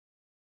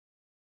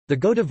The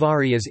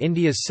Godavari is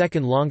India's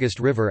second longest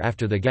river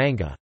after the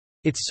Ganga.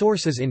 Its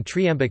source is in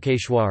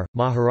Triambakeshwar,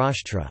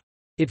 Maharashtra.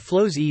 It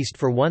flows east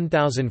for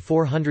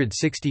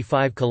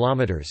 1465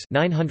 kilometers,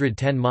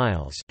 910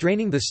 miles,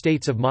 draining the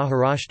states of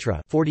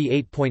Maharashtra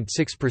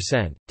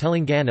 48.6%,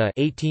 Telangana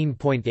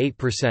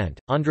 18.8%,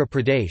 Andhra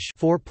Pradesh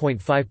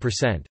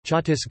 4.5%,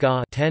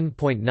 Chhattisgarh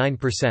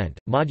 10.9%,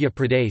 Madhya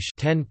Pradesh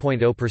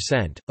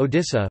 10.0%,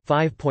 Odisha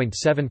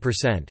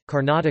 5.7%,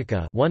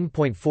 Karnataka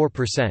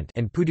 1.4%,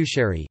 and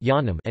Puducherry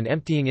and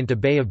emptying into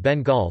Bay of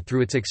Bengal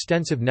through its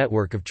extensive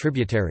network of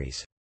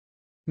tributaries.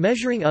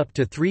 Measuring up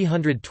to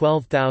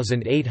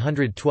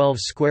 312,812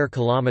 square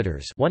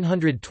kilometers,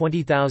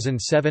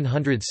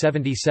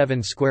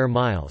 120,777 square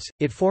miles,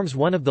 it forms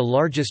one of the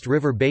largest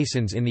river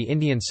basins in the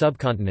Indian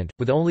subcontinent,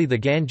 with only the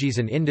Ganges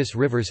and Indus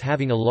rivers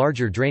having a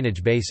larger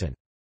drainage basin.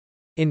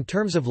 In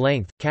terms of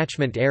length,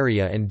 catchment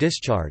area and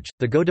discharge,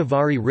 the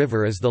Godavari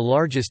River is the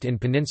largest in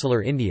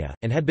peninsular India,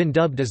 and had been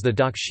dubbed as the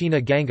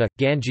Dakshina Ganga,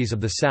 Ganges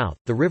of the South.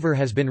 The river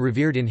has been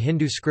revered in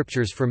Hindu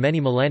scriptures for many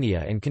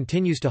millennia and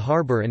continues to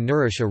harbour and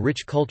nourish a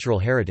rich cultural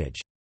heritage.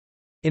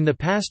 In the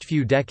past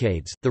few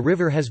decades, the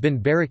river has been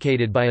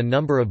barricaded by a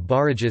number of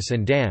barrages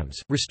and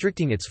dams,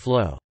 restricting its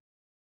flow.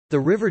 The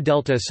river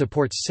delta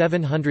supports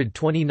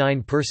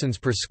 729 persons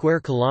per square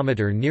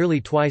kilometre, nearly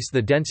twice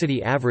the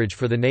density average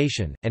for the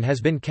nation, and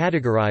has been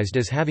categorized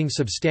as having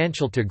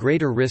substantial to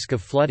greater risk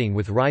of flooding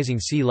with rising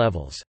sea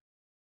levels.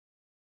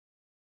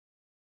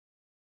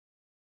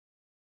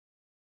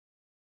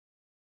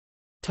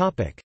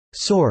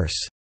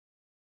 Source.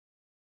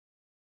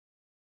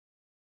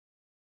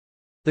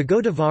 The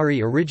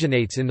Godavari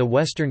originates in the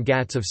western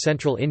Ghats of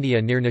central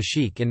India near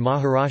Nashik in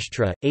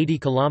Maharashtra, 80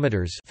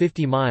 kilometers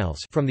 (50 miles)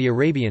 from the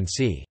Arabian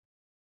Sea.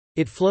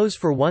 It flows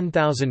for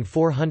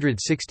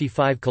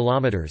 1,465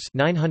 kilometers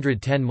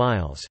 (910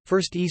 miles),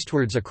 first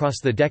eastwards across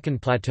the Deccan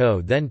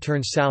Plateau, then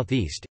turns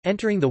southeast,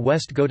 entering the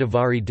West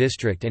Godavari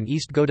district and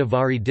East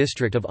Godavari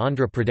district of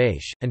Andhra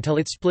Pradesh, until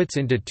it splits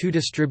into two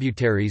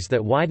distributaries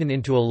that widen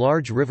into a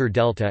large river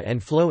delta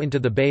and flow into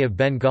the Bay of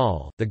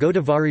Bengal. The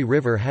Godavari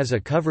River has a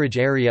coverage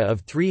area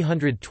of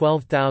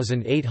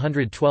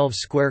 312,812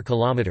 square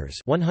kilometers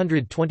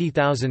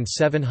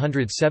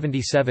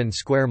 (120,777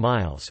 square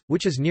miles),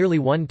 which is nearly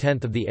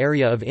 1/10 of the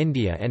area of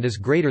India and is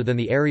greater than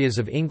the areas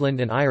of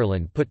England and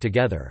Ireland put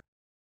together.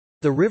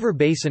 The river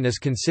basin is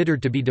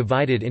considered to be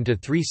divided into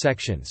three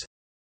sections: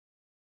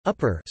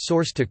 upper,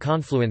 source to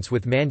confluence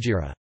with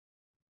Manjira;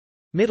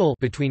 middle,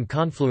 between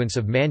confluence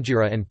of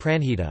Manjira and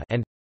Pranhita;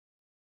 and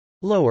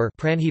lower,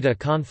 Pranhita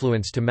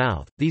confluence to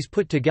mouth. These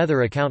put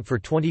together account for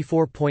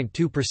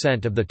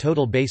 24.2% of the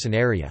total basin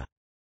area.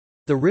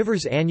 The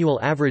river's annual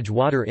average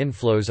water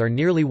inflows are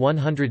nearly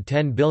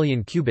 110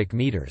 billion cubic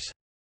meters.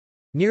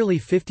 Nearly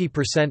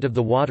 50% of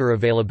the water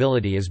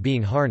availability is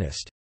being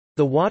harnessed.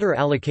 The water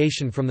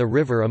allocation from the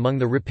river among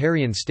the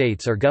riparian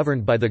states are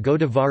governed by the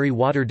Godavari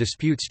Water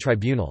Disputes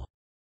Tribunal.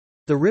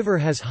 The river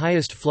has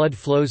highest flood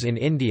flows in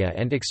India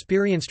and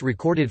experienced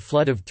recorded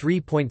flood of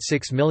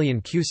 3.6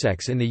 million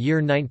cusecs in the year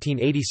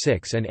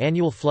 1986. An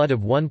annual flood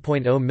of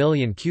 1.0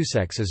 million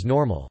cusecs is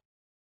normal.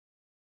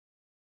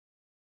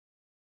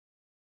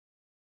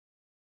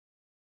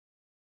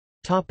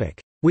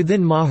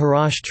 Within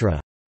Maharashtra.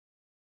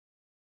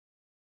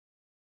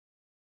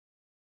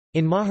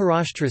 In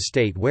Maharashtra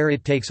state where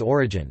it takes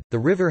origin, the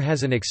river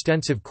has an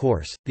extensive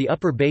course, the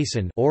upper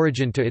basin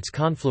origin to its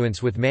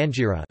confluence with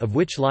Manjira, of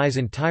which lies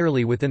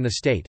entirely within the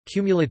state,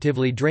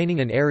 cumulatively draining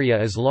an area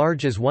as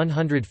large as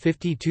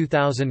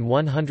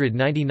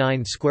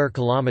 152,199 square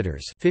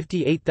kilometers,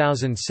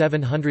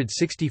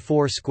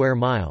 58,764 square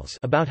miles,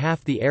 about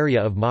half the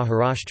area of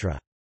Maharashtra.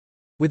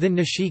 Within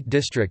Nashik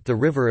district the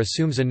river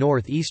assumes a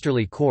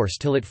northeasterly course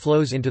till it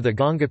flows into the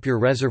Gangapur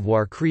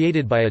reservoir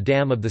created by a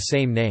dam of the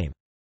same name.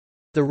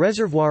 The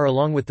reservoir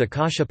along with the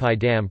Kashapai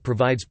Dam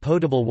provides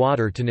potable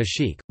water to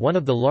Nashik, one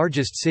of the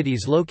largest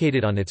cities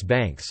located on its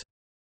banks.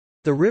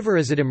 The river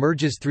as it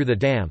emerges through the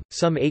dam,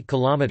 some 8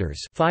 kilometers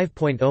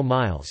 (5.0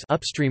 miles)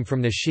 upstream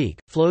from Nashik,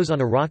 flows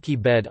on a rocky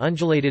bed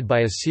undulated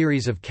by a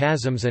series of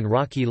chasms and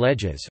rocky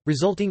ledges,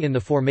 resulting in the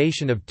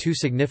formation of two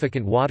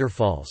significant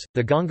waterfalls,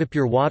 the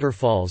Gangapur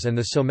Waterfalls and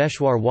the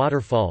Someshwar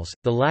Waterfalls,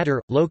 the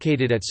latter,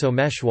 located at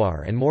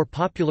Someshwar and more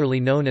popularly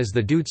known as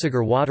the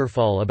Dudhsagar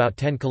Waterfall about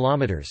 10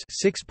 kilometers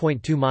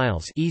 (6.2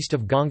 miles) east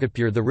of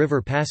Gangapur. The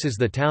river passes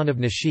the town of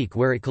Nashik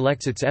where it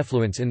collects its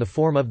effluents in the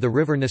form of the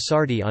river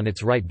Nasardi on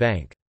its right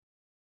bank.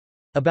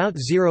 About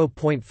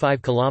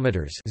 0.5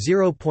 kilometers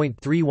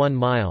 (0.31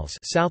 miles)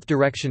 south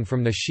direction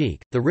from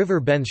Nashik, the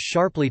river bends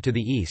sharply to the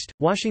east,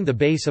 washing the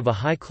base of a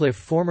high cliff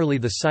formerly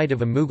the site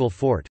of a Mughal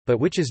fort, but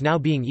which is now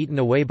being eaten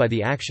away by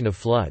the action of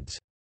floods.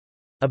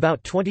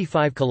 About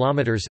 25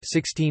 kilometers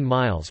 (16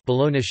 miles)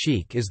 below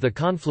Nashik is the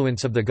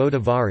confluence of the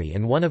Godavari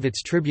and one of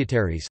its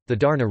tributaries, the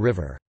Darna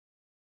River.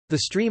 The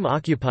stream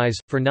occupies,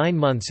 for 9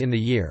 months in the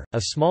year,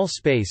 a small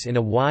space in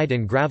a wide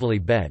and gravelly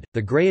bed,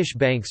 the greyish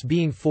banks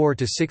being 4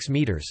 to 6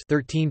 metres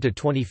 (13 to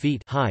 20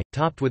 feet) high,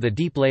 topped with a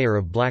deep layer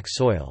of black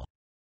soil.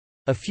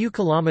 A few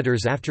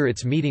kilometers after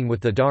its meeting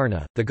with the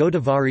Darna, the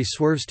Godavari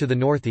swerves to the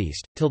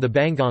northeast, till the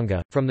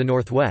Banganga, from the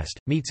northwest,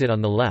 meets it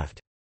on the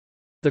left.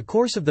 The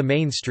course of the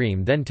main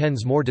stream then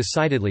tends more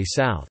decidedly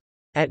south.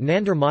 At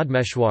Nandra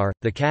Madmeshwar,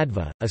 the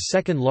Kadva, a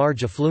second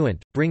large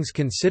affluent, brings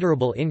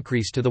considerable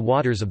increase to the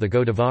waters of the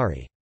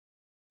Godavari.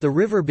 The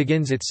river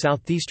begins its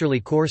southeasterly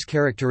course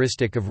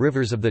characteristic of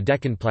rivers of the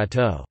Deccan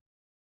Plateau.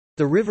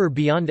 The river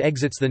beyond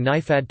exits the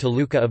Nifad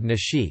Taluka of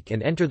Nashik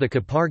and enter the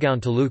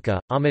Kapargaon Taluka,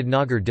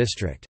 Ahmednagar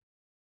district.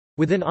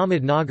 Within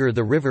Ahmednagar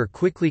the river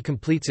quickly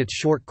completes its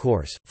short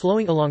course,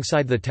 flowing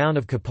alongside the town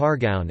of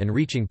Kapargaon and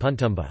reaching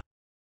Puntumba.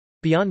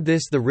 Beyond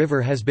this the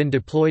river has been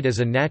deployed as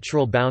a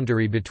natural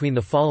boundary between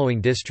the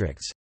following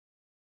districts: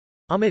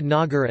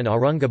 Ahmednagar and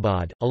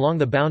Aurangabad. Along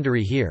the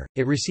boundary here,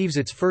 it receives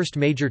its first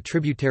major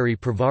tributary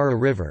Pravara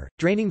River,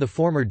 draining the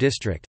former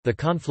district, the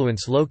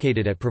confluence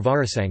located at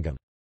Pravarasangam.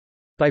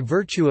 By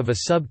virtue of a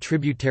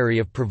sub-tributary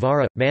of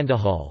Pravara,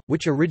 Mandahal,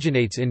 which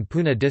originates in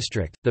Pune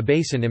district, the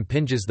basin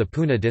impinges the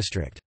Pune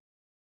district.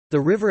 The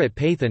river at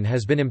Pathan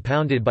has been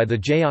impounded by the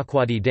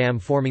Jayakwadi Dam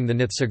forming the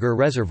Nithsagar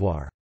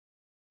Reservoir.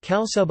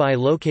 Kalsubai,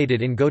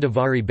 located in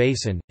Godavari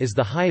Basin, is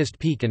the highest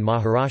peak in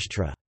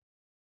Maharashtra.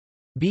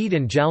 Beed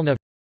and Jalna.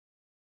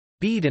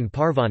 Beed and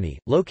Parvani,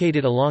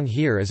 located along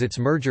here is its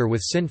merger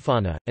with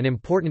Sindhfana, an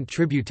important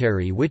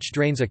tributary which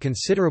drains a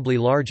considerably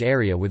large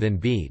area within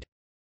Beed.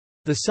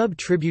 The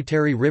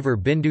sub-tributary river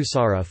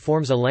Bindusara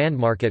forms a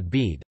landmark at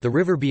Beed. The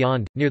river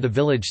beyond, near the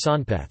village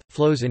Sonpeth,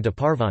 flows into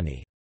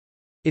Parvani.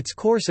 Its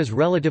course is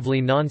relatively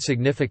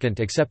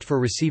non-significant except for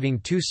receiving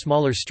two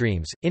smaller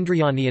streams,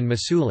 Indrayani and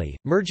Masuli,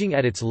 merging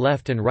at its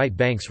left and right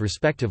banks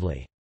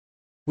respectively.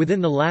 Within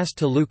the last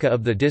taluka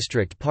of the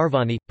district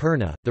Parvani,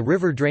 Purna, the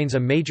river drains a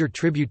major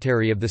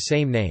tributary of the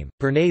same name.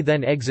 Purnay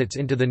then exits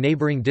into the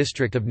neighbouring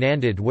district of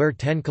Nanded where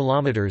 10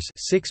 km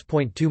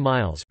 (6.2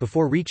 miles)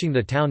 before reaching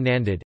the town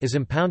Nanded, is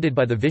impounded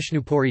by the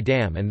Vishnupuri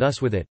Dam and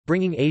thus with it,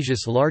 bringing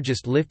Asia's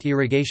largest lift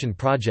irrigation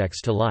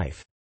projects to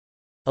life.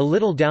 A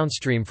little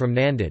downstream from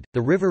Nanded,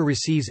 the river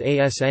receives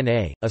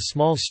Asna, a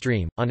small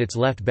stream, on its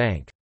left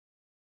bank.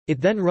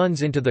 It then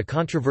runs into the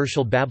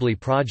controversial Babli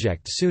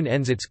project, soon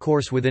ends its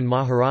course within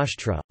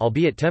Maharashtra,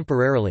 albeit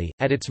temporarily,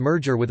 at its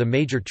merger with a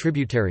major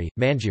tributary,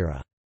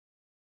 Manjira.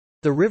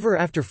 The river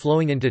after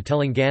flowing into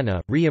Telangana,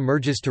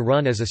 re-emerges to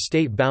run as a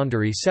state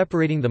boundary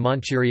separating the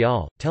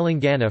Mancherial,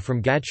 Telangana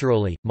from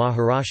Gadchiroli,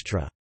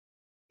 Maharashtra.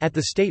 At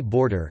the state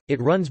border,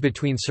 it runs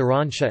between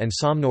Saransha and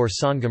Somnor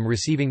Sangam,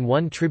 receiving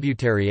one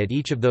tributary at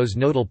each of those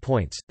nodal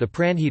points, the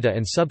Pranhita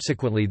and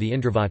subsequently the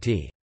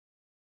Indravati.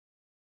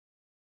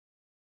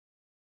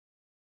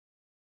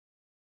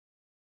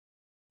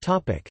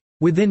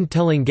 Within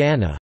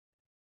Telangana.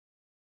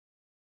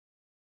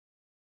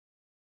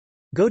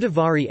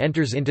 Godavari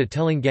enters into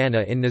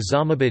Telangana in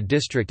Nizamabad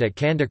district at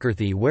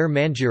Kandakirthi where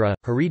Manjira,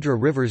 Haridra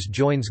rivers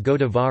joins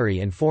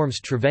Godavari and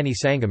forms Triveni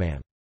Sangamam.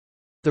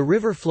 The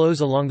river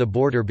flows along the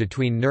border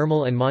between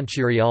Nirmal and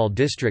Mancherial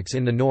districts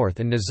in the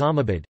north and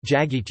Nizamabad,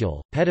 Jagityal,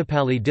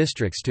 Peddapalli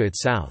districts to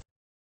its south.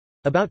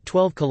 About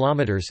 12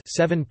 kilometers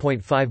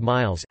 (7.5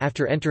 miles)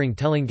 after entering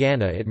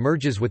Telangana it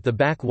merges with the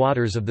back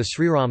waters of the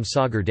Sriram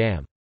Sagar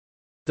Dam.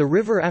 The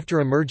river after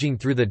emerging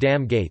through the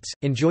dam gates,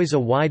 enjoys a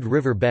wide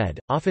river bed,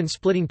 often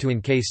splitting to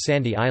encase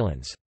sandy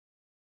islands.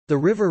 The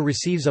river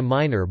receives a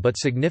minor but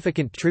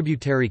significant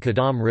tributary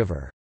Kadam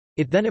River.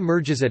 It then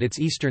emerges at its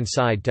eastern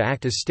side to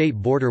act as state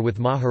border with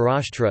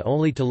Maharashtra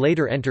only to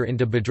later enter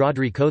into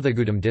Bhadradri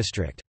Kothagudem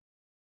district.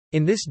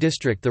 In this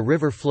district the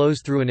river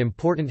flows through an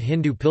important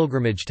Hindu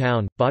pilgrimage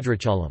town,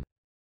 Bhadrachalam.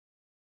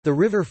 The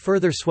river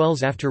further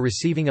swells after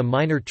receiving a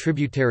minor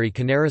tributary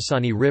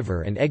Kanarasani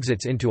River and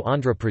exits into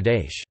Andhra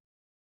Pradesh.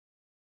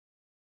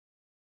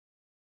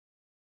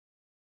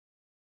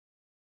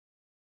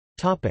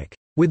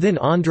 Within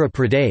Andhra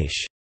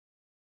Pradesh.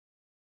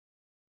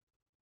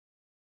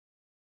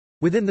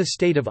 Within the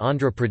state of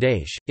Andhra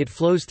Pradesh, it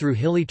flows through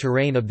hilly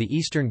terrain of the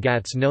eastern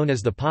Ghats known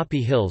as the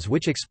Poppy Hills,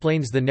 which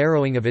explains the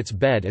narrowing of its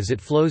bed as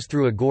it flows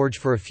through a gorge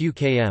for a few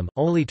km,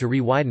 only to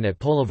re-widen at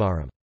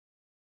Polavaram.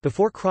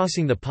 Before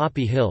crossing the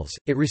Poppy Hills,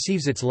 it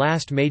receives its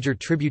last major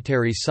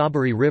tributary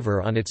Sabari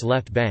River on its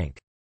left bank.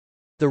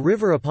 The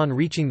river upon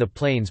reaching the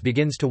plains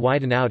begins to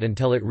widen out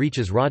until it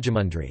reaches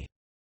Rajamundry.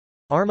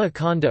 Arma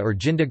Konda or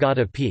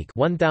Jindagata Peak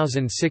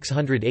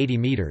 1,680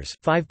 meters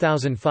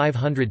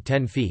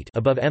 (5,510 feet)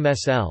 above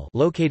MSL,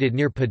 located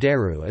near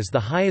Paderu, is the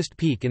highest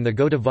peak in the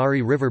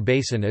Godavari River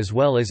basin as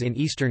well as in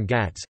eastern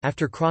Ghats.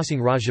 After crossing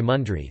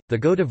Rajamundry, the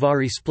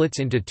Godavari splits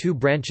into two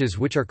branches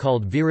which are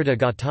called Virata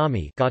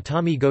Gautami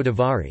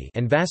Godavari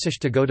and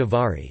Vasishta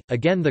Godavari.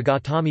 Again the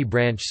Gautami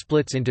branch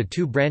splits into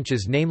two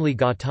branches namely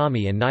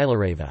Gautami and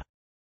Nilareva.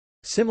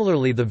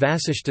 Similarly the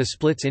Vasishta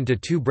splits into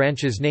two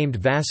branches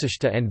named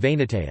Vasishta and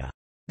Vainataya.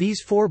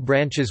 These four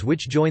branches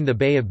which join the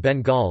Bay of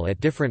Bengal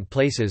at different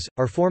places,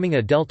 are forming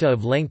a delta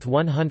of length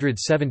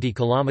 170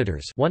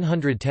 km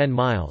 110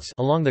 miles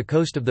along the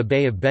coast of the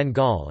Bay of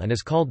Bengal and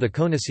is called the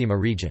Konaseema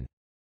region.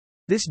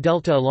 This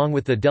delta along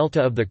with the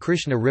delta of the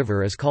Krishna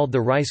River is called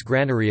the rice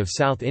granary of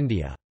South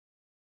India.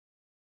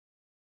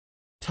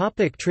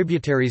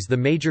 Tributaries. The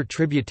major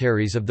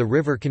tributaries of the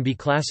river can be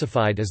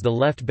classified as the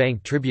left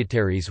bank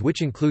tributaries,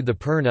 which include the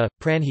Purna,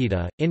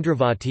 Pranhita,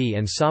 Indravati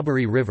and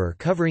Sabari River,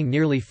 covering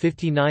nearly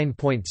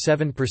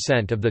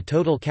 59.7% of the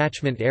total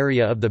catchment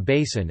area of the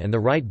basin, and the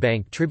right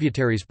bank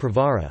tributaries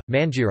Pravara,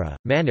 Manjira,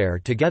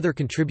 Manair together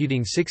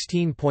contributing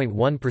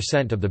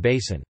 16.1% of the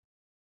basin.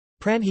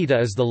 Pranhita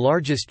is the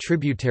largest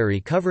tributary,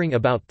 covering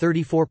about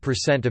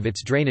 34% of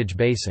its drainage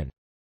basin.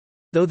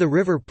 Though the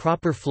river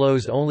proper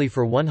flows only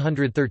for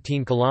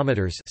 113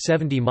 kilometers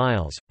 (70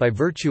 miles), by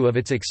virtue of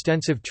its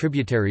extensive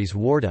tributaries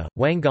Wardha,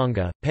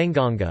 Wanganga,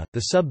 Penganga,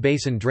 the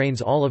sub-basin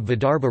drains all of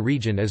Vidarbha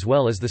region as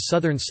well as the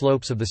southern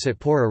slopes of the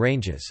Satpura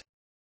ranges.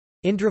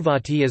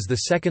 Indravati is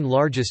the second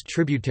largest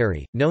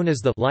tributary, known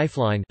as the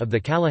lifeline of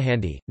the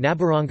Kalahandi,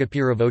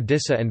 Nabarangapur of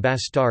Odisha and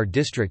Bastar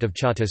district of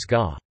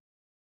Chhattisgarh.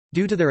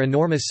 Due to their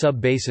enormous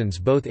sub-basins,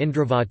 both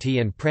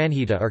Indravati and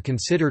Pranhita are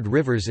considered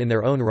rivers in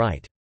their own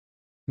right.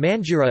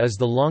 Manjira is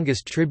the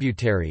longest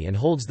tributary and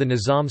holds the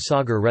Nizam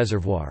Sagar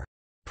Reservoir.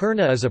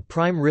 Purna is a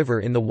prime river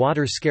in the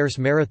water-scarce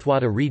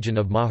Marathwada region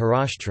of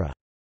Maharashtra.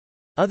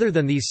 Other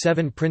than these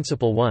 7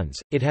 principal ones,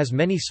 it has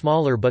many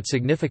smaller but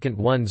significant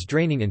ones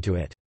draining into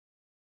it.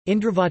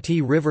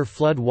 Indravati River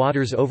flood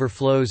waters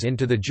overflows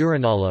into the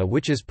Juranala,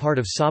 which is part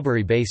of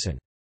Sabari Basin.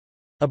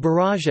 A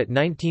barrage at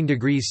 19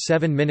 degrees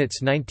 7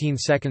 minutes 19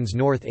 seconds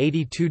north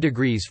 82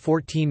 degrees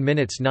 14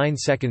 minutes 9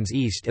 seconds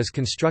east is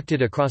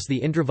constructed across the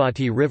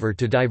Indravati River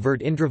to divert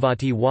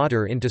Indravati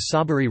water into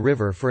Sabari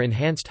River for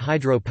enhanced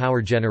hydro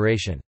power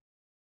generation.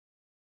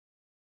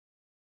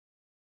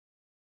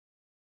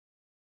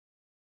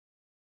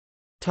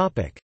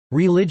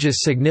 Religious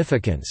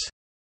significance.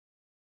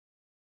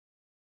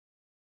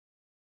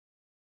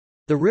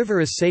 The river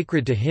is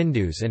sacred to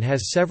Hindus and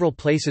has several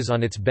places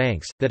on its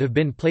banks, that have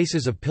been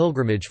places of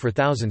pilgrimage for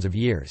thousands of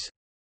years.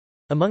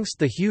 Amongst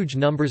the huge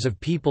numbers of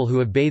people who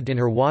have bathed in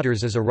her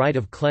waters as a rite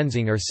of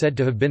cleansing are said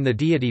to have been the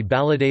deity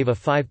Baladeva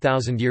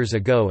 5,000 years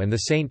ago and the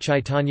saint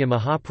Chaitanya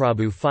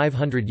Mahaprabhu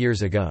 500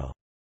 years ago.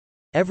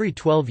 Every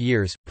 12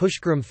 years,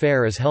 Pushkaram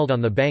fair is held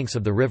on the banks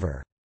of the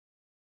river.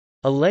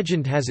 A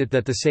legend has it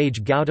that the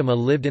sage Gautama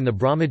lived in the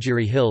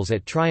Brahmagiri hills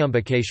at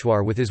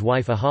Triambakeshwar with his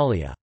wife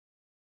Ahalya.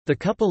 The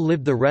couple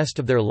lived the rest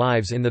of their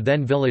lives in the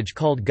then village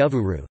called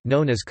Govuru,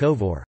 known as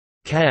Kovor,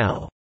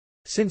 cow,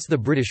 since the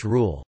British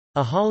rule.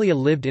 Ahalya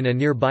lived in a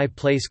nearby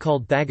place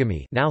called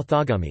Thagami, now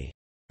Thagami.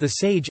 The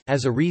sage,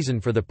 as a reason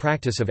for the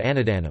practice of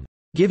annadanam,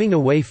 giving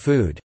away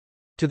food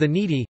to the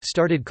needy,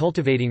 started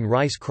cultivating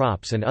rice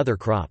crops and other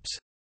crops.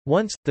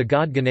 Once, the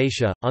god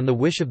Ganesha, on the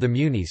wish of the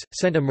munis,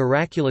 sent a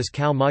miraculous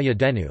cow Maya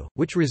Denu,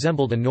 which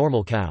resembled a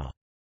normal cow.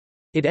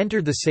 It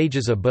entered the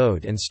sage's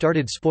abode and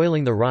started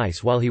spoiling the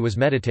rice while he was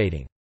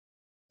meditating.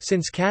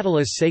 Since cattle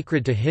is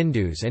sacred to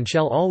Hindus and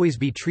shall always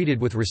be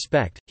treated with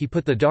respect, he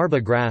put the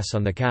darba grass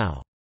on the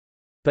cow.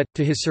 But,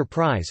 to his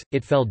surprise,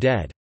 it fell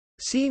dead.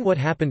 Seeing what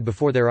happened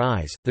before their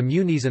eyes, the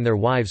munis and their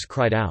wives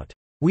cried out,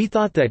 "We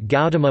thought that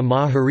Gautama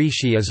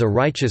Maharishi is a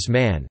righteous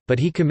man, but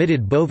he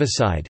committed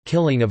bovicide,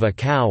 killing of a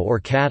cow or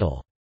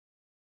cattle."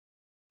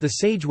 The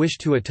sage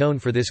wished to atone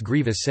for this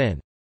grievous sin.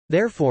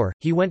 Therefore,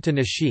 he went to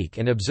Nashik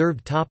and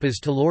observed tapas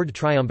to Lord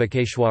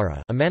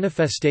Triambakeshwara, a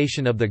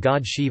manifestation of the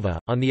god Shiva,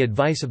 on the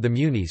advice of the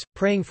munis,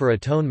 praying for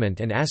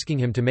atonement and asking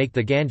him to make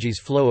the Ganges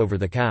flow over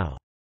the cow.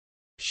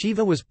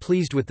 Shiva was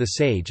pleased with the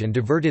sage and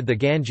diverted the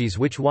Ganges,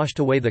 which washed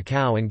away the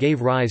cow and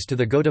gave rise to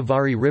the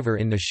Godavari River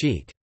in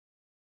Nashik.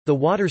 The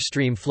water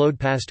stream flowed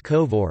past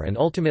Kovor and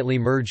ultimately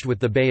merged with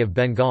the Bay of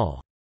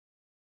Bengal.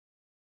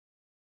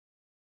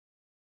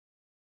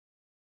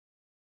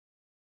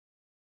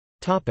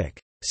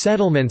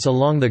 Settlements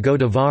along the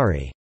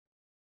Godavari.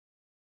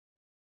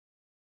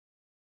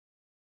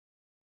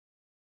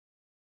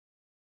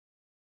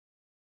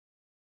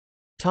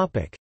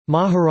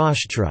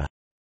 Maharashtra.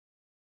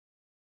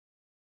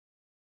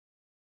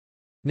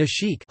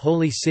 Nashik,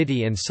 holy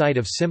city and site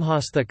of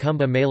Simhastha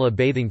Kumbha Mela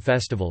bathing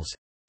festivals.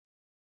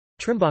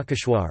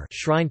 Trimbakeshwar,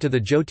 shrine to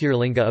the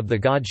Jyotirlinga of the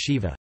god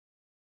Shiva.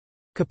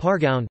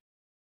 Kapargaon.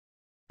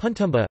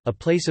 Puntumba, a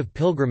place of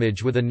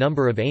pilgrimage with a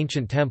number of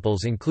ancient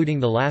temples including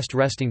the last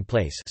resting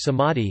place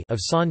Samadhi of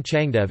Sant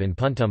Changdev in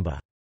Puntumba.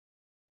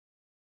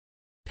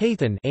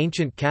 Paithan,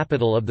 ancient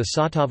capital of the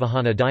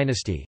Satavahana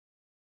dynasty.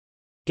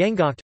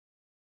 Gangokht.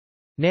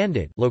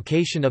 Nanded,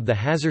 location of the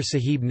Hazar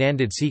Sahib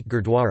Nanded Sikh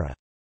Gurdwara.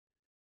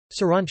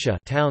 Sarancha,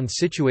 town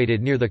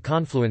situated near the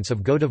confluence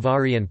of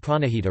Godavari and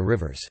Pranahita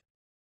rivers.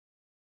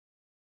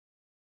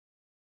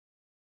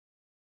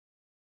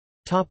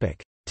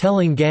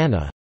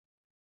 Telangana.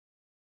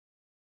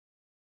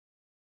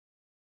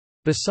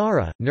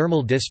 Basara,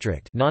 Nirmal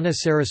district, Nana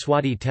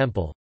Saraswati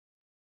temple.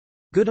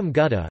 Gudam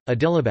Gutta,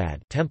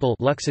 Adilabad temple,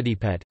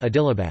 Luxadipet,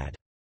 Adilabad.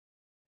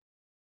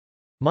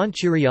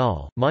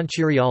 Mancherial,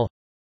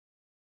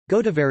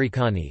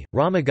 Godavarikani,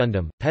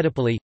 Ramagundam,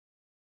 Peddapalli.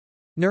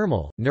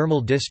 Nirmal,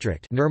 Nirmal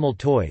district, Nirmal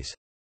toys.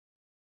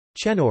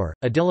 Chenur,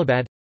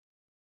 Adilabad.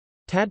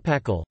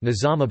 Tadpakal,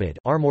 Nizamabad,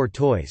 Armor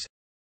toys.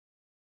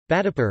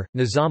 Badapur,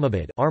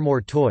 Nizamabad,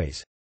 Armor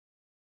toys.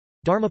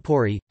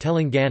 Dharmapuri,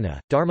 Telangana,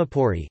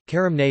 Dharmapuri,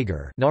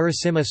 Karimnagar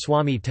Narasimha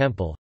Swami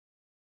Temple.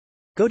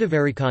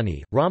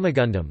 Godavarikani,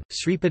 Ramagundam,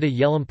 Sripata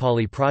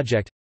Yelampalli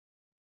Project.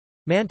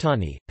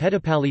 Mantani,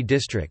 Peddapalli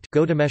District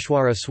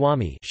Godameshwara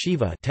Swami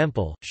Shiva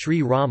Temple,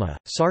 Sri Rama,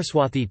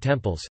 Saraswati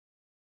Temples.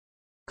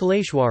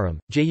 Kaleshwaram,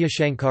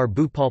 Jayashankar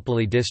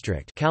Bhupalpalli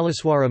District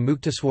Kalaswara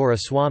Muktaswara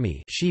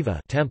Swami Shiva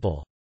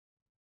Temple.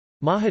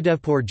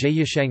 Mahadevpur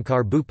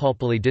Jayashankar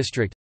Bhupalpalli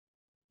District.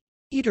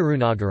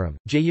 Itarunagaram,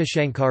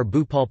 Jayashankar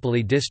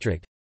Bhupalpalli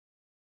District.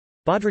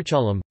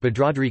 Bhadrachalam,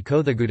 Bhadradri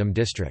Kothagudam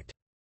District.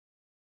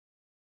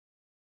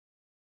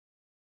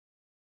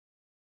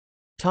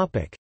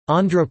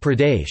 Andhra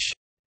Pradesh.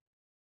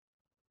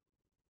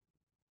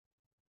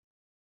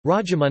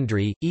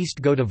 Rajamundry,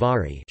 East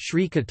Godavari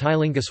Sri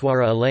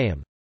Katilingaswara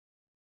Alayam.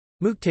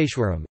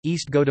 Mukteshwaram,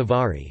 East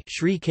Godavari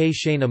Sri K.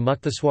 Shana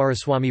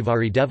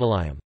Muktaswaraswamivari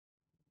Devalayam.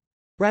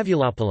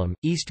 Ravulapalam,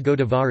 East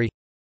Godavari.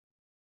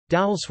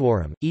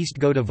 Dowalswaram, East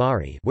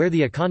Godavari where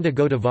the Akhanda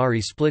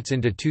Godavari splits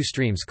into two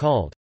streams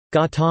called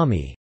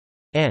Gautami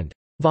and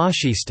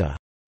Vashista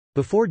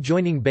before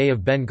joining Bay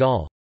of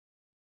Bengal.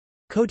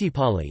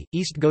 Kotipalli,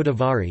 East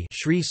Godavari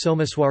Sri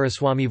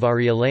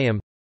Somaswaraswamivari Alayam.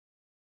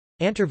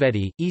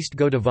 Antarvedi, East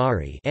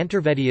Godavari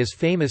Antarvedi is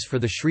famous for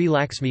the Sri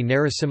Lakshmi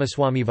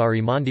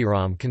Narasimhaswamivari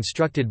Mandiram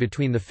constructed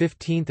between the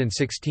 15th and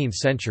 16th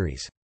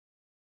centuries.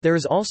 There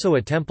is also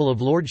a temple of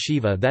Lord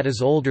Shiva that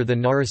is older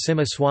than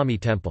Narasimha Swami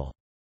temple.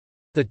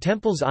 The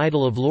temple's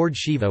idol of Lord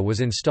Shiva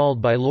was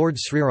installed by Lord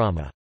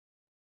Srirama.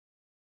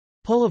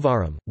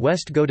 Polavaram,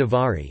 West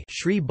Godavari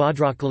Sri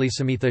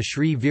Bhadrakalisamitha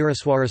Sri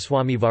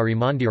Viraswaraswamivari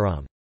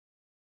Mandiram.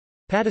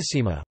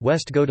 Padasima,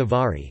 West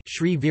Godavari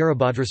Sri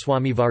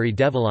Virabhadraswamivari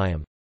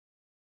Devalayam.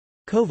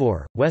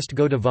 Kovor, West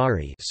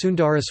Godavari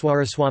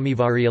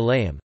Sundaraswaraswamivari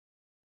Alayam.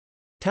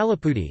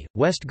 Talapudi,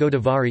 West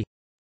Godavari.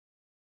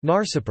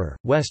 Narsipur,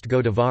 West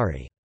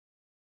Godavari.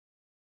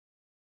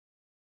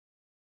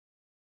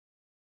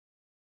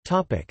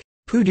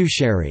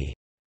 Puducherry.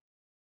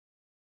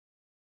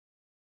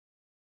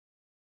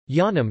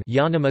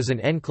 Yanam is an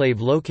enclave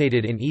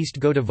located in East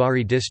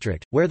Godavari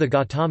district, where the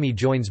Gautami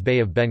joins Bay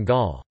of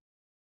Bengal.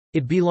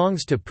 It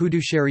belongs to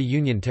Puducherry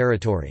Union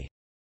Territory.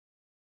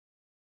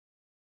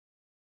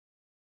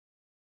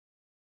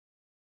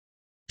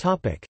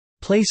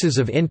 Places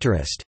of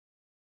interest.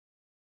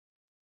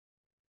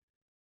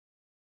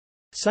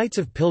 Sites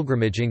of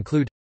pilgrimage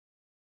include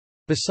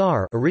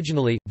Basar,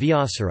 originally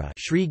Vyasara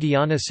Sri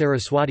Gyana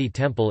Saraswati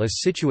Temple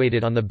is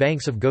situated on the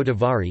banks of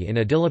Godavari in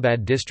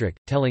Adilabad district,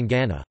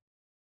 Telangana.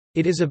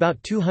 It is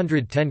about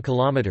 210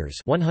 kilometers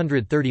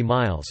 (130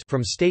 miles)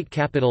 from state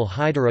capital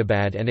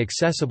Hyderabad and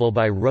accessible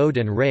by road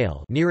and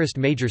rail. Nearest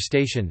major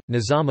station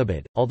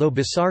Nizamabad, although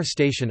Basar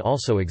station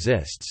also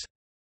exists.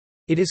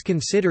 It is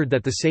considered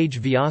that the sage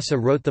Vyasa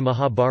wrote the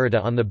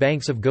Mahabharata on the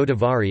banks of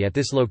Godavari at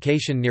this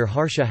location near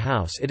Harsha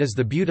House. It is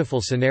the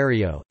beautiful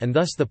scenario, and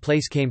thus the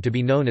place came to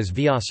be known as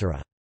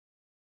Vyasara.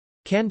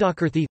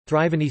 Kandakirthi,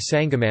 Thrivani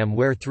Sangamam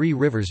where three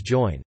rivers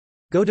join.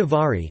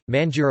 Godavari,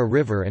 Manjira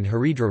River and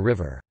Haridra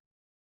River.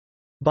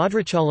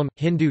 Bhadrachalam,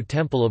 Hindu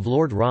temple of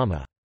Lord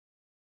Rama.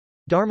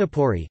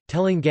 Dharmapuri,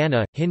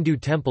 Telangana, Hindu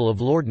temple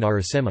of Lord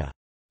Narasimha.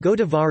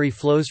 Godavari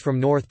flows from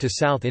north to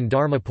south in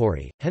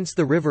Dharmapuri, hence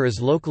the river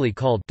is locally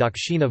called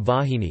Dakshina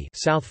Vahini,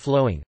 south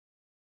flowing.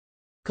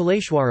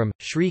 Kaleshwaram,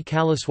 Sri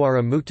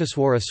Kalaswara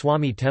Muktaswara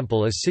Swami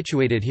temple is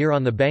situated here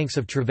on the banks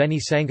of Triveni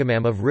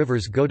Sangamam of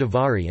rivers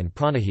Godavari and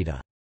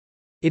Pranahita.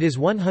 It is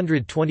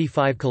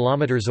 125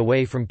 km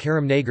away from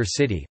Karimnagar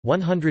city,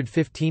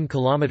 115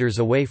 km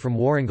away from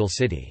Warangal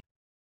city.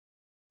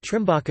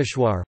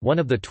 Trimbakeshwar, one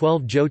of the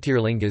 12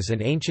 Jyotirlingas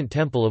and ancient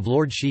temple of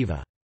Lord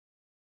Shiva.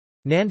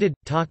 Nanded,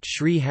 Takht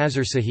Sri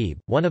Hazur Sahib,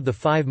 one of the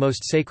 5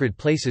 most sacred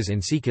places in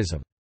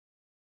Sikhism.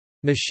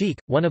 Nashik,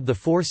 one of the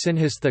 4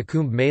 Sinhastha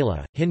Kumbh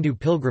Mela, Hindu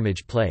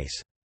pilgrimage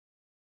place.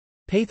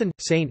 Pathan,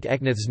 Saint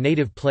Eknath's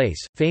native place,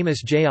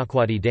 famous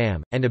Jayakwadi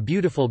Dam, and a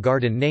beautiful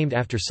garden named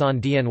after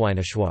Sant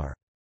Dnywineshwar.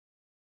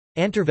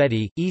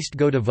 Antarvedi, East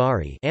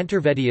Godavari.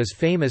 Antarvedi is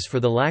famous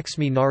for the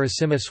Lakshmi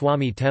Narasimha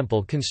Swami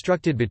temple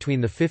constructed between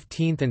the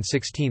 15th and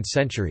 16th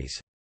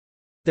centuries.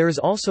 There is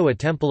also a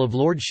temple of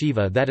Lord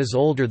Shiva that is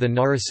older than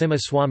Narasimha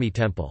Swami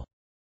temple.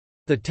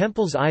 The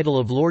temple's idol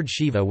of Lord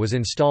Shiva was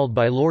installed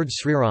by Lord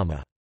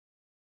Srirama.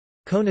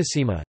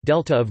 Konasima,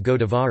 Delta of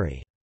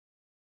Godavari.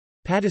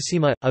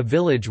 Padasima, a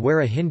village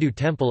where a Hindu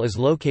temple is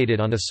located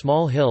on a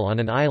small hill on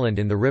an island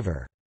in the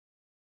river.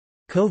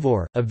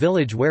 Kovor, a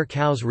village where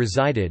cows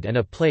resided and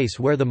a place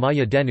where the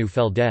Maya Denu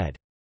fell dead.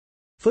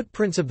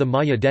 Footprints of the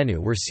Maya Denu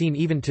were seen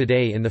even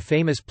today in the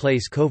famous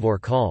place Kovor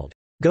called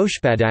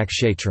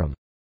Goshpadakshetram,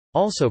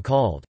 also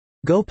called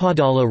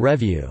Gopadala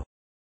Review,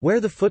 where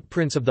the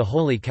footprints of the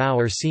holy cow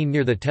are seen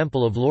near the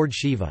temple of Lord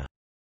Shiva.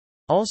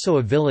 Also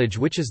a village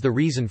which is the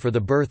reason for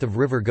the birth of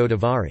river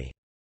Godavari.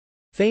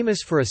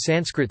 Famous for a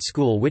Sanskrit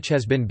school which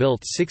has been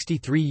built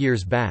 63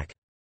 years back.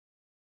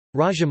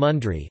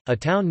 Rajamundry, a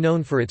town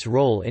known for its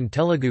role in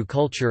Telugu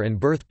culture and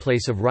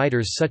birthplace of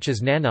writers such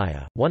as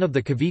Nannaya, one of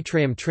the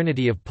Kavitrayam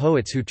trinity of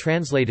poets who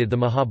translated the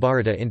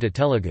Mahabharata into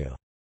Telugu.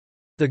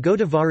 The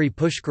Godavari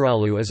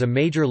Pushkaralu is a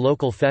major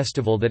local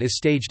festival that is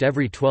staged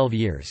every 12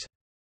 years.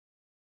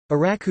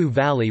 Araku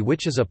Valley,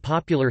 which is a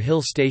popular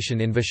hill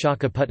station in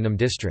Vishakhapatnam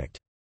district.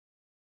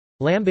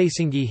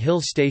 Lambasingi Hill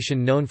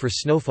Station, known for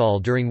snowfall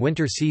during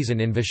winter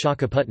season in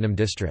Vishakhapatnam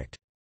district.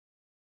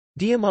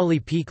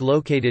 Diamali Peak,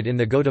 located in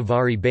the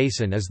Godavari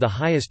Basin, is the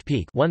highest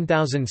peak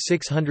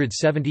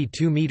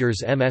 1,672 meters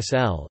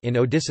 (MSL) in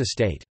Odisha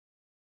state.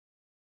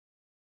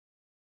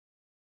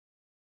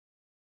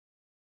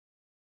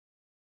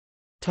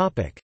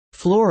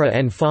 Flora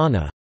and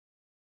fauna.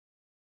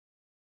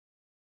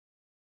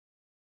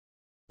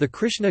 The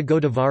Krishna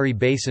Godavari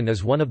Basin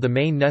is one of the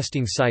main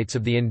nesting sites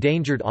of the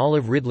endangered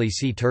olive ridley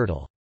sea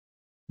turtle.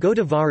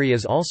 Godavari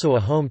is also a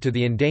home to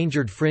the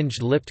endangered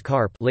fringed-lipped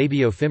carp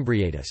Labio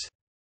fimbriatus.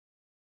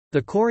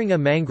 The Koringa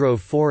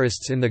mangrove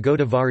forests in the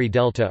Godavari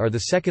Delta are the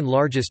second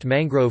largest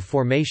mangrove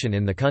formation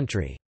in the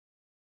country.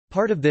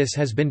 Part of this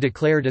has been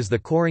declared as the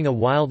Koringa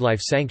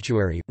Wildlife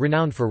Sanctuary,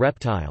 renowned for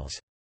reptiles.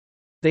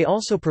 They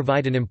also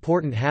provide an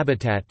important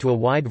habitat to a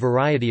wide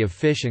variety of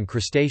fish and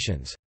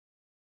crustaceans.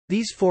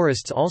 These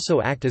forests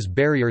also act as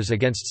barriers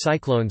against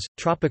cyclones,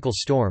 tropical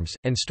storms,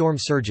 and storm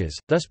surges,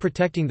 thus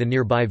protecting the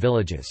nearby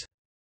villages.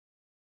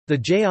 The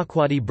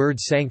Jayakwadi Bird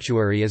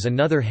Sanctuary is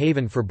another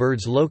haven for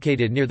birds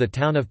located near the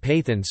town of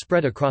Pathan,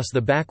 spread across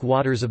the back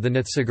waters of the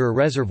Nathsagar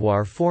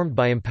Reservoir formed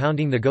by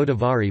impounding the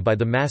Godavari by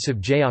the massive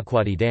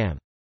Jayakwadi Dam.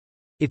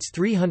 Its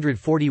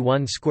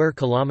 341 square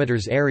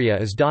kilometers area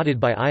is dotted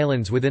by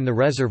islands within the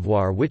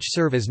reservoir which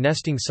serve as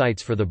nesting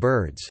sites for the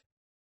birds.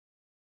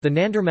 The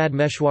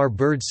Nandarmadmeshwar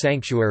Bird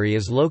Sanctuary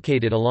is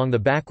located along the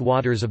back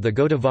waters of the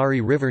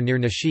Godavari River near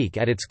Nashik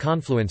at its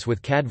confluence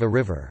with Kadva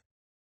River.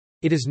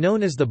 It is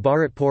known as the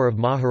Bharatpur of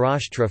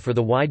Maharashtra for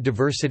the wide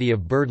diversity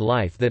of bird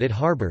life that it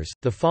harbors.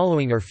 The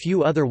following are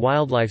few other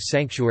wildlife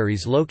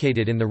sanctuaries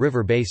located in the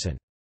river basin.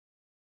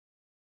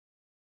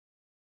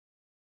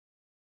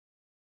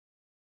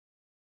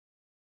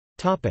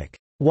 Topic: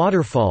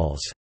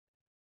 Waterfalls.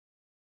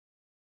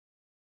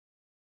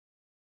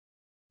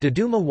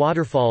 Duduma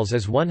Waterfalls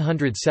is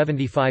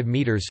 175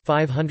 meters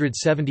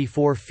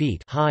 (574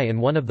 feet) high and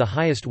one of the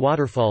highest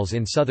waterfalls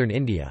in southern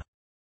India.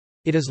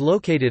 It is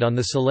located on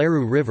the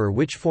Saleru River,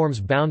 which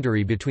forms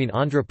boundary between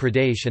Andhra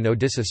Pradesh and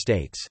Odisha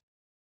states.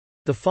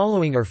 The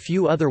following are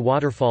few other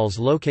waterfalls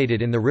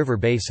located in the river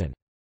basin.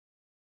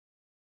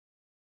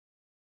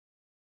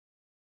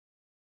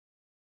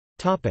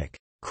 Topic: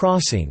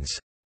 Crossings.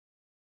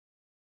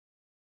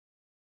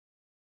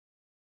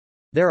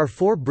 There are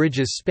 4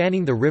 bridges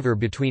spanning the river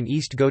between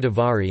East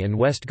Godavari and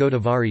West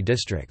Godavari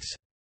districts.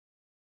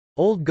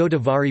 Old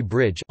Godavari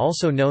Bridge,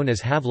 also known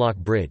as Havelock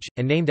Bridge,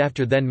 and named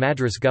after then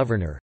Madras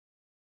governor.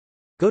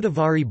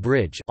 Godavari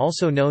Bridge,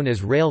 also known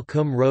as Rail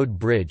Kum Road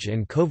Bridge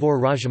and Kovor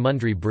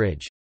Rajamundry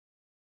Bridge.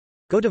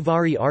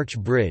 Godavari Arch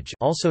Bridge,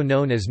 also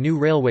known as New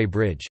Railway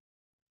Bridge.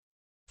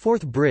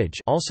 Fourth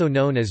Bridge, also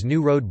known as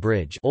New Road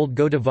Bridge. Old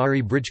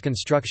Godavari Bridge.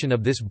 Construction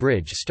of this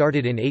bridge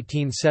started in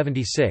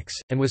 1876,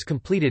 and was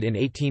completed in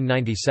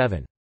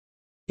 1897.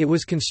 It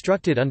was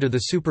constructed under the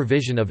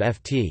supervision of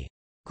Ft.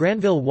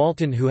 Granville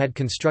Walton, who had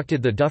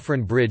constructed the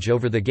Dufferin Bridge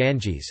over the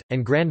Ganges,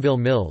 and Granville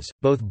Mills,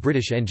 both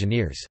British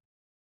engineers.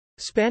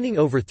 Spanning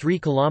over 3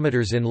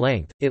 kilometres in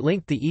length, it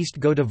linked the East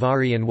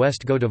Godavari and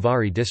West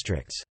Godavari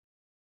districts.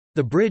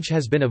 The bridge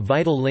has been a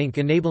vital link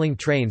enabling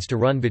trains to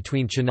run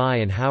between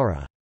Chennai and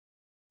Howrah.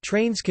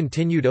 Trains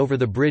continued over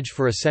the bridge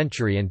for a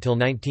century until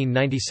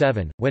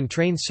 1997, when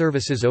train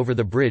services over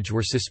the bridge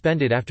were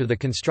suspended after the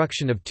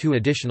construction of 2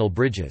 additional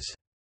bridges.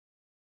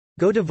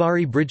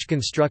 Godavari Bridge.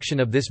 Construction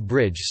of this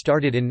bridge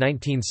started in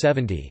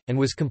 1970, and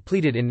was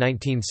completed in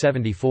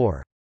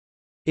 1974.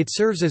 It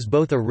serves as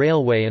both a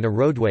railway and a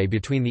roadway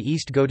between the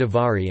East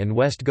Godavari and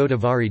West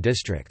Godavari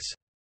districts.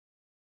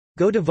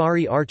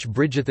 Godavari Arch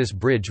Bridge. This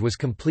bridge was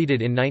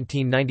completed in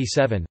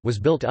 1997, was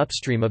built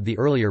upstream of the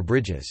earlier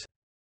bridges.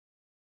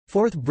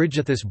 Fourth Bridge.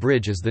 This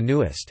bridge is the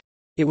newest.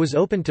 It was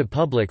opened to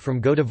public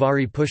from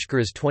Godavari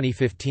Pushkaras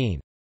 2015.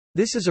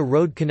 This is a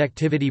road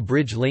connectivity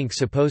bridge link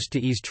supposed to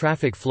ease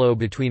traffic flow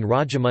between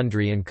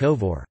Rajamundry and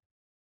Kovor.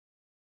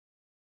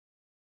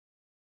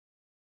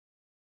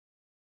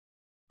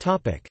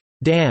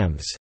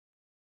 Dams.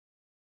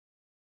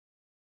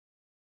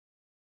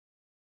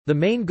 The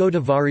main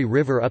Godavari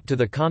River up to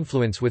the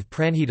confluence with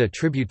Pranhita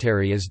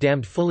tributary is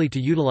dammed fully to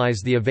utilize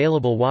the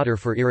available water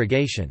for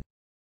irrigation.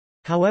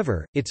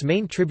 However, its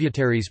main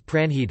tributaries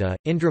Pranhita,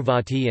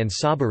 Indravati and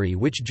Sabari,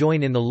 which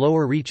join in the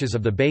lower reaches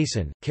of the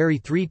basin, carry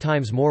 3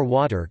 times more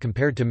water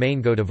compared to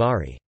main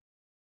Godavari.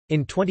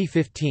 In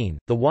 2015,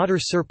 the water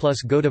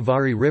surplus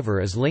Godavari River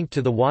is linked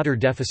to the water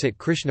deficit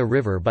Krishna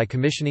River by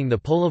commissioning the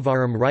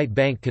Polavaram Right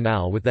Bank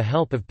Canal with the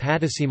help of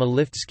Pattisima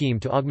Lift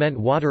Scheme to augment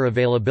water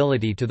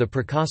availability to the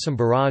Prakasam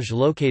Barrage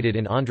located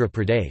in Andhra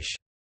Pradesh.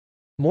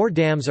 More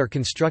dams are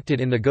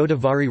constructed in the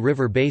Godavari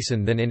River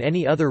basin than in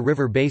any other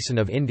river basin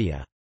of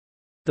India.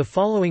 The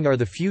following are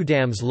the few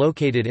dams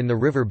located in the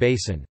river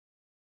basin.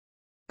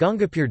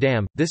 Gangapur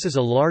Dam – This is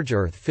a large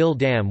earth-fill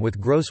dam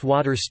with gross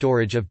water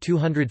storage of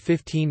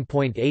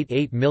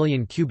 215.88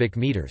 million cubic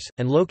meters,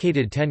 and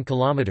located 10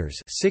 kilometers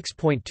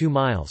 (6.2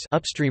 miles)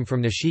 upstream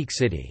from Nashik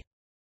city.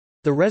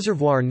 The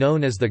reservoir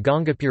known as the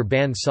Gangapur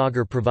Bandh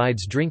Sagar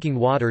provides drinking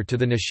water to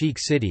the Nashik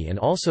city and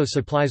also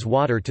supplies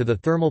water to the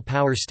thermal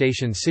power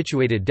stations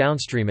situated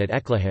downstream at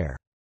Eklahar.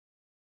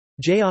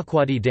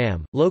 Jayakwadi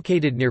Dam –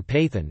 Located near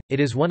Pathan, it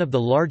is one of the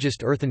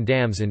largest earthen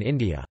dams in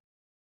India.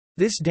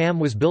 This dam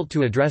was built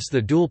to address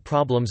the dual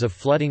problems of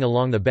flooding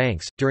along the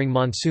banks, during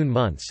monsoon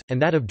months,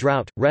 and that of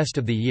drought, rest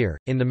of the year,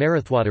 in the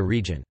Marathwada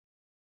region.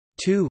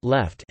 Two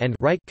left and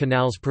right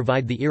canals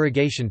provide the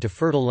irrigation to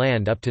fertile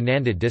land up to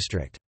Nanded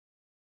district.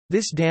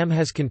 This dam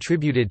has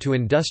contributed to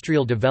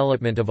industrial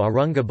development of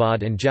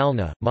Aurangabad and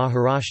Jalna,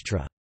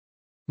 Maharashtra.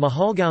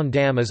 Mahalgaon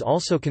Dam is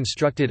also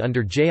constructed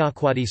under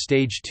Jayakwadi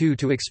Stage 2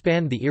 to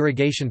expand the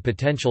irrigation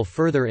potential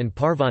further in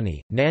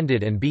Parvani,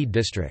 Nanded and Beed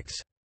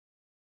districts.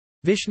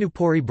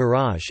 Vishnupuri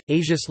Barrage,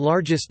 Asia's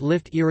largest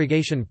lift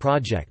irrigation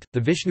project, the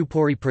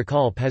Vishnupuri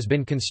Prakalp has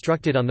been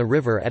constructed on the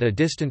river at a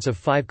distance of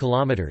 5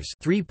 km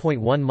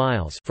 (3.1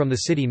 miles) from the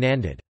city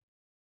Nanded.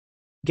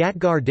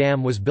 Gatgar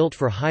Dam was built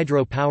for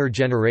hydro power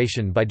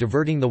generation by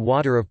diverting the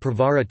water of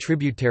Pravara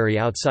tributary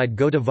outside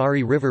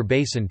Godavari River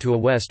basin to a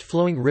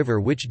west-flowing river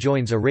which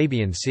joins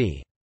Arabian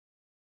Sea.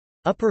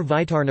 Upper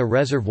Vaitarna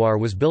Reservoir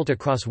was built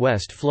across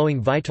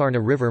west-flowing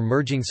Vaitarna River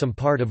merging some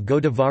part of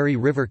Godavari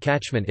River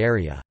catchment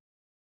area.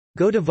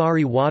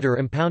 Godavari water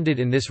impounded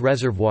in this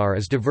reservoir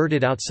is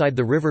diverted outside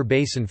the river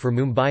basin for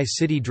Mumbai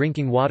city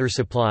drinking water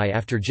supply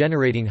after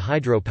generating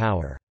hydro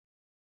power.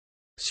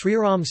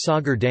 Sriram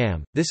Sagar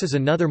Dam – This is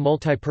another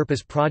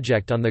multi-purpose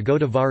project on the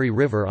Godavari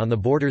River on the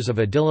borders of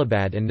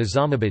Adilabad and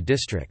Nizamabad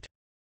district.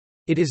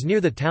 It is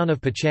near the town of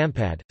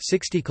Pachampad,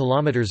 60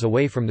 km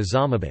away from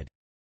Nizamabad.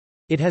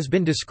 It has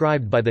been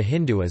described by the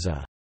Hindu as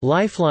a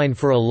lifeline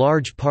for a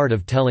large part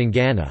of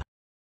Telangana.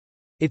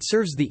 It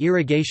serves the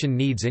irrigation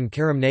needs in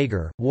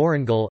Karimnagar,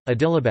 Warangal,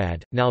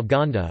 Adilabad,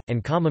 Nalgonda,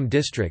 and Khammam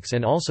districts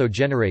and also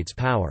generates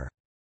power.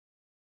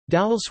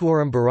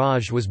 Dhawalswaram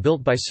Barrage was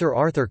built by Sir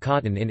Arthur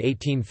Cotton in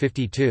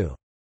 1852.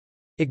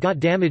 It got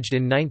damaged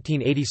in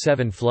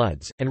 1987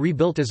 floods, and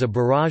rebuilt as a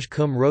barrage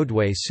cum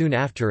roadway soon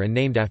after and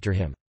named after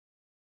him.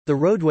 The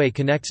roadway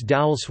connects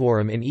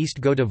Dhawalswaram in East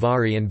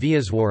Godavari and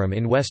Viaswaram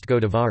in West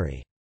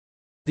Godavari.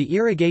 The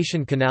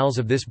irrigation canals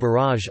of this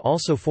barrage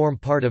also form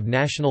part of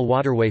National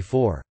Waterway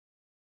 4.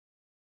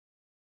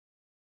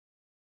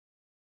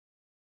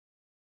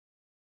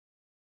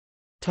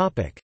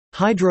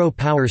 Hydro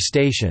power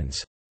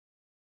stations.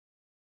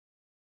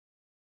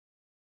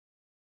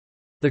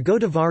 The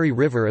Godavari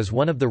River is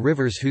one of the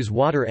rivers whose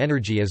water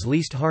energy is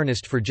least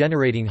harnessed for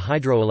generating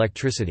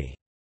hydroelectricity.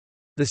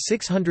 The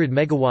 600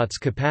 MW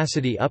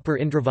capacity Upper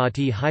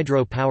Indravati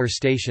Hydro Power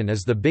Station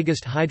is the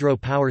biggest hydro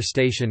power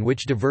station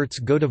which diverts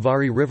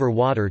Godavari River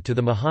water to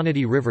the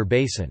Mahanadi River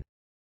basin.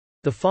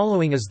 The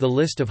following is the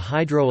list of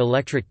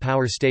hydroelectric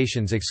power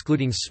stations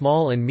excluding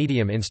small and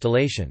medium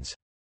installations.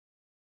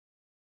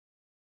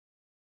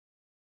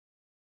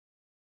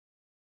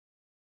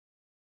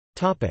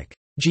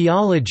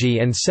 Geology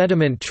and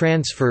sediment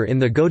transfer in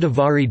the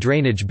Godavari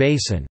Drainage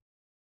Basin.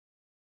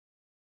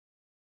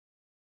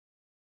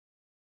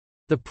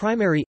 The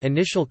primary,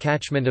 initial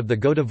catchment of the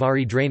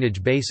Godavari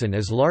Drainage Basin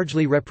is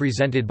largely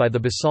represented by the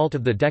basalt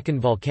of the Deccan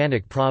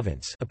Volcanic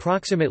Province,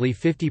 approximately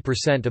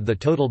 50% of the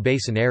total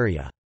basin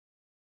area.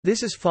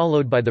 This is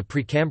followed by the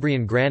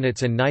Precambrian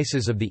granites and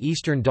gneisses of the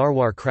eastern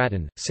Dharwar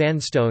Craton,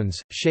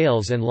 sandstones,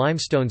 shales and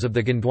limestones of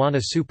the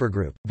Gondwana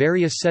supergroup,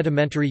 various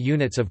sedimentary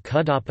units of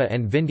Kudappa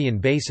and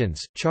Vindhyan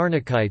basins,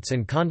 charnokites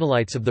and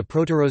condylites of the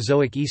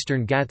Proterozoic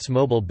eastern Ghats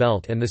mobile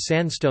belt and the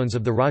sandstones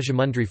of the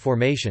Rajamundry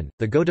Formation.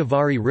 The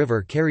Godavari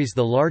River carries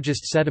the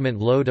largest sediment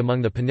load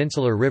among the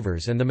peninsular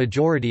rivers and the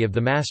majority of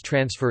the mass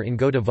transfer in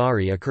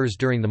Godavari occurs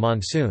during the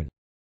monsoon.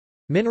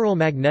 Mineral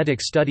magnetic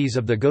studies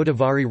of the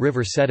Godavari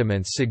River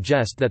sediments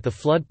suggest that the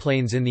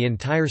floodplains in the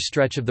entire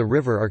stretch of the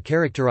river are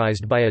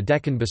characterized by a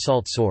Deccan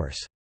basalt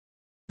source.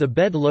 The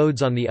bed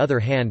loads on the other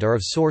hand are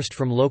sourced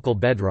from local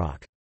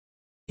bedrock.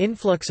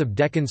 Influx of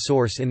Deccan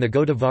source in the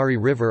Godavari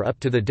River up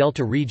to the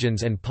delta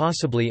regions and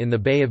possibly in the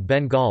Bay of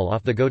Bengal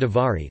off the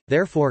Godavari,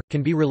 therefore,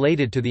 can be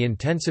related to the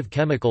intensive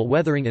chemical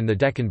weathering in the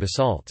Deccan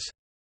basalts.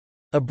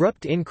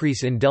 Abrupt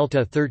increase in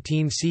delta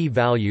 13C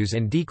values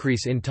and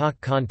decrease in talc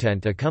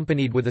content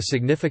accompanied with a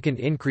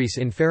significant increase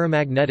in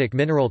ferromagnetic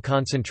mineral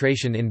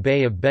concentration in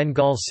Bay of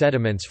Bengal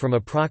sediments from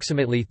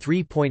approximately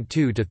 3.2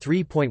 to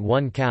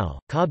 3.1 cal.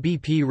 Ca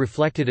BP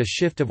reflected a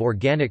shift of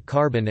organic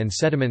carbon and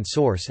sediment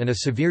source and a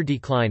severe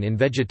decline in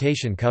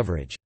vegetation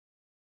coverage.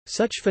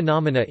 Such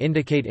phenomena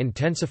indicate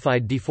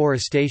intensified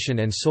deforestation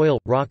and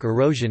soil-rock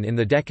erosion in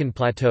the Deccan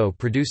Plateau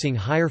producing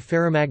higher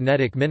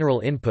ferromagnetic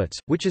mineral inputs,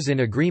 which is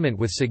in agreement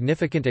with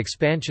significant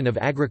expansion of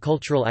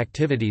agricultural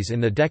activities in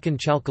the Deccan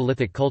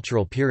Chalcolithic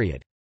cultural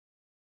period.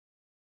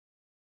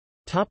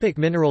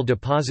 Mineral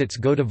deposits.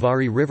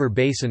 Godavari River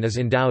Basin is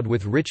endowed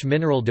with rich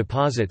mineral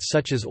deposits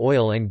such as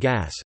oil and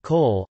gas,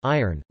 coal,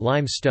 iron,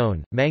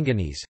 limestone,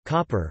 manganese,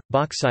 copper,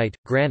 bauxite,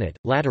 granite,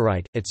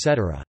 laterite,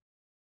 etc.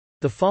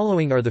 The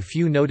following are the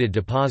few noted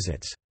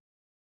deposits.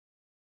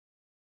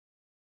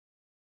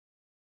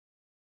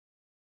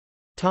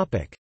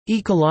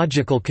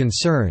 Ecological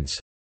concerns.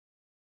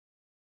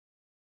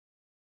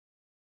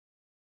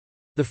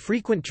 The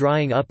frequent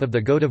drying up of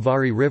the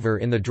Godavari River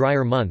in the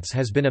drier months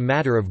has been a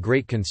matter of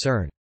great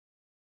concern.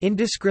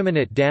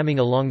 Indiscriminate damming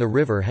along the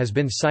river has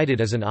been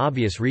cited as an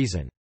obvious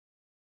reason.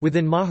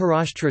 Within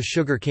Maharashtra,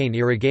 sugarcane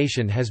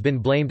irrigation has been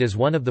blamed as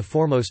one of the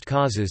foremost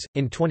causes.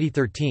 In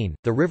 2013,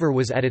 the river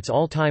was at its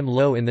all-time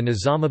low in the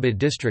Nizamabad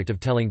district of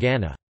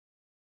Telangana.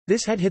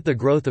 This had hit the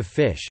growth of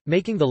fish,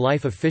 making the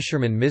life of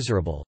fishermen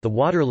miserable. The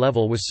water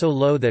level was so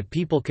low that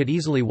people could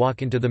easily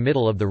walk into the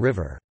middle of the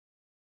river.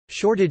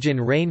 Shortage in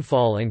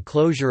rainfall and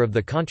closure of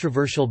the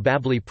controversial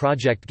Babli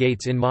project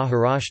gates in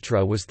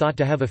Maharashtra was thought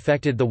to have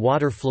affected the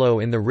water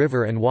flow in the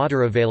river and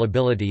water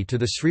availability to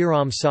the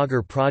Sriram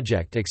Sagar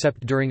project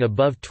except during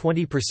above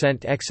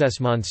 20%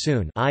 excess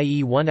monsoon,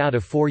 i.e. 1 out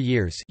of 4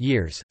 years.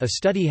 A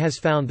study has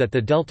found that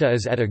the delta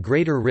is at a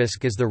greater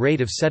risk as the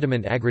rate of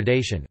sediment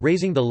aggradation,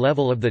 raising the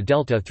level of the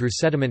delta through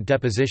sediment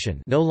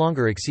deposition, no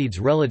longer exceeds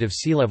relative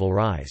sea level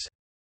rise.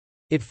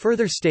 It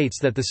further states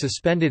that the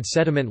suspended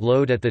sediment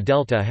load at the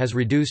delta has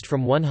reduced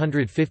from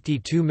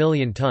 152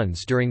 million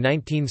tons during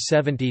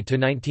 1970 to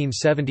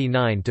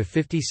 1979 to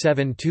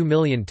 57.2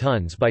 million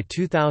tons by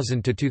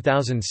 2000 to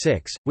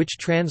 2006, which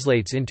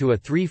translates into a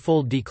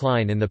threefold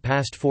decline in the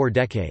past 4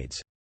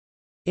 decades.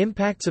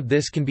 Impacts of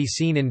this can be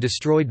seen in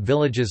destroyed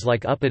villages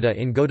like Uppada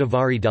in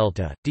Godavari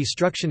Delta,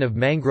 destruction of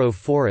mangrove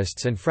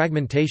forests and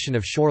fragmentation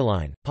of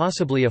shoreline,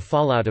 possibly a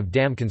fallout of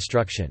dam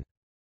construction.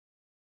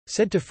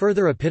 Said to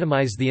further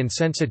epitomize the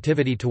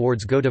insensitivity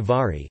towards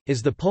Godavari,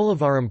 is the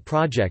Polavaram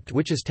project,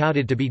 which is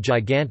touted to be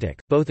gigantic,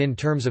 both in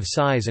terms of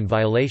size and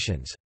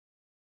violations.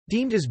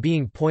 Deemed as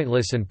being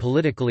pointless and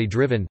politically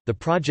driven, the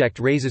project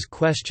raises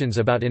questions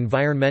about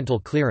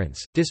environmental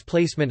clearance,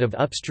 displacement of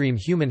upstream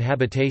human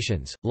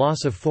habitations,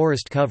 loss of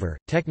forest cover,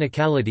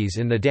 technicalities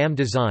in the dam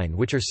design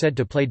which are said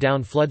to play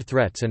down flood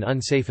threats and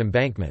unsafe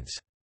embankments.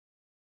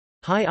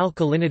 High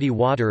alkalinity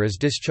water is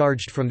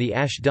discharged from the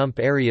ash dump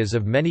areas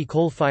of many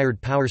coal-fired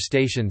power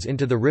stations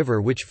into the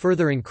river, which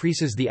further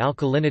increases the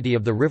alkalinity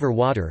of the river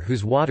water,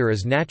 whose water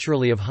is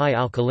naturally of high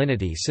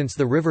alkalinity since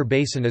the river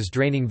basin is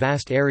draining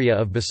vast area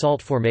of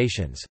basalt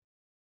formations.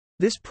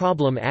 This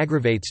problem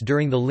aggravates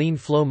during the lean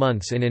flow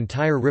months in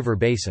entire river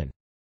basin.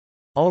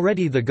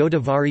 Already the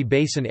Godavari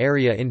Basin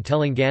area in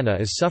Telangana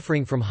is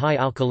suffering from high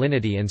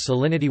alkalinity and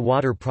salinity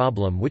water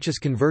problem, which is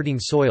converting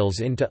soils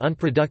into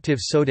unproductive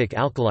sodic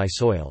alkali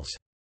soils.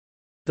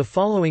 The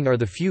following are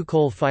the few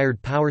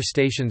coal-fired power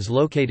stations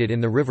located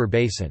in the river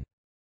basin.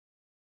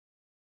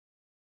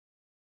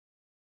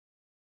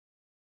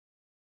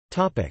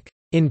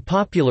 In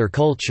popular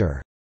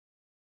culture,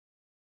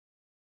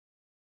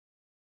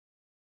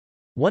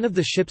 one of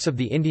the ships of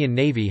the Indian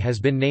Navy has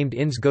been named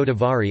INS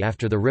Godavari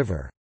after the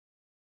river.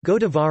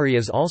 Godavari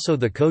is also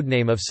the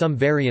codename of some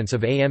variants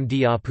of AMD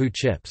Apu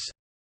chips.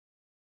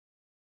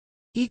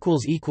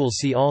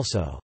 See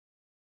also